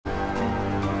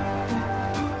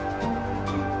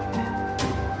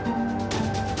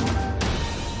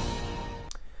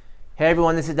Hey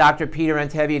everyone, this is Dr. Peter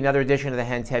Handtevy, another edition of the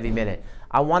Handtevy Minute.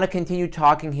 I want to continue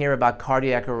talking here about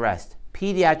cardiac arrest,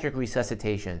 pediatric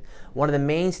resuscitation. One of the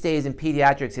mainstays in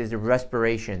pediatrics is the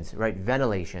respirations, right?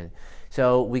 Ventilation.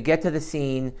 So we get to the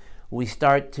scene, we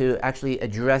start to actually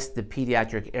address the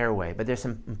pediatric airway. But there's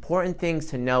some important things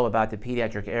to know about the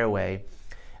pediatric airway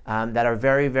that are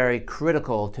very, very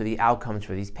critical to the outcomes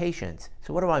for these patients.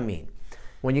 So what do I mean?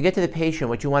 When you get to the patient,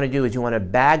 what you want to do is you want to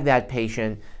bag that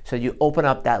patient so you open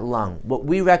up that lung. What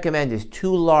we recommend is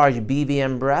 2 large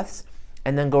BVM breaths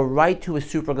and then go right to a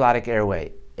supraglottic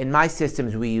airway. In my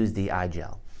systems, we use the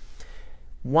iGel.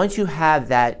 Once you have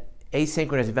that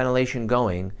asynchronous ventilation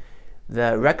going,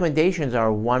 the recommendations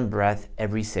are 1 breath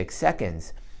every 6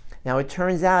 seconds. Now it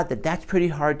turns out that that's pretty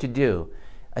hard to do.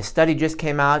 A study just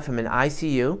came out from an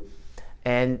ICU,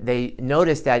 and they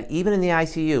noticed that even in the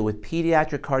ICU with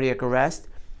pediatric cardiac arrest,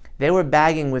 they were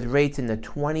bagging with rates in the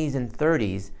 20s and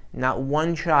 30s. Not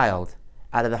one child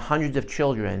out of the hundreds of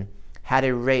children had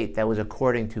a rate that was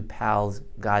according to PALS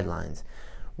guidelines.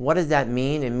 What does that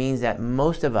mean? It means that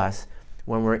most of us,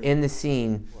 when we're in the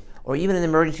scene, or even in the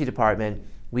emergency department,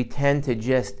 we tend to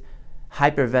just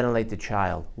hyperventilate the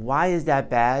child. Why is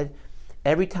that bad?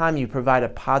 Every time you provide a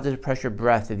positive pressure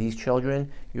breath to these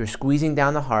children, you're squeezing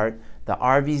down the heart, the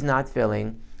RV's not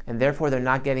filling, and therefore they're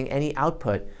not getting any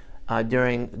output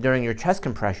during your chest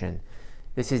compression.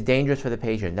 This is dangerous for the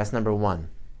patient. That's number 1.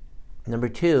 Number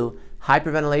 2,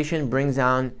 hyperventilation brings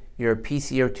down your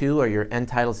PCO2 or your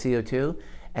EndTidal CO2,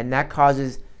 and that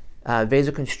causes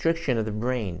vasoconstriction of the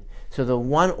brain. So the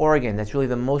one organ that's really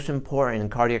the most important in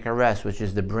cardiac arrest, which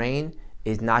is the brain,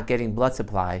 is not getting blood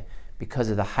supply because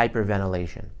of the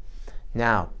hyperventilation.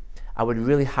 Now, I would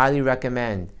really highly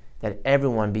recommend that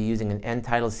everyone be using an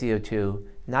EndTidal CO2,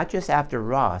 not just after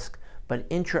ROSC, but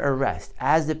intra-arrest.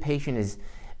 As the patient is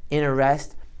in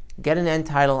arrest, get an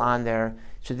EndTidal on there,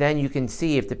 so then you can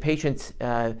see if the patient's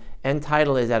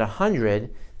EndTidal is at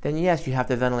 100, then yes, you have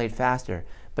to ventilate faster.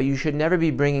 But you should never be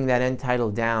bringing that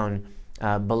EndTidal down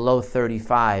below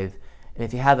 35. And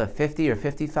if you have a 50 or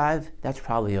 55, that's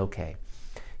probably okay.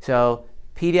 So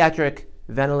pediatric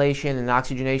ventilation and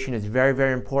oxygenation is very,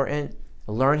 very important.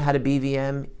 Learn how to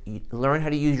BVM, learn how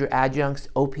to use your adjuncts,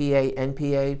 OPA,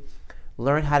 NPA,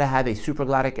 learn how to have a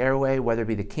supraglottic airway, whether it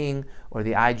be the King or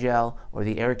the iGel or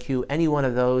the AirQ, any one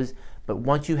of those. But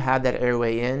once you have that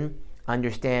airway in,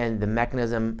 understand the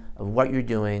mechanism of what you're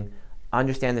doing,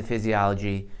 understand the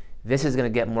physiology. This is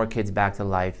going to get more kids back to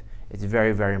life. It's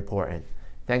very, very important.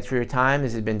 Thanks for your time.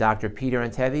 This has been Dr. Peter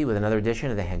Handtevy with another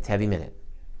edition of the Handtevy Minute.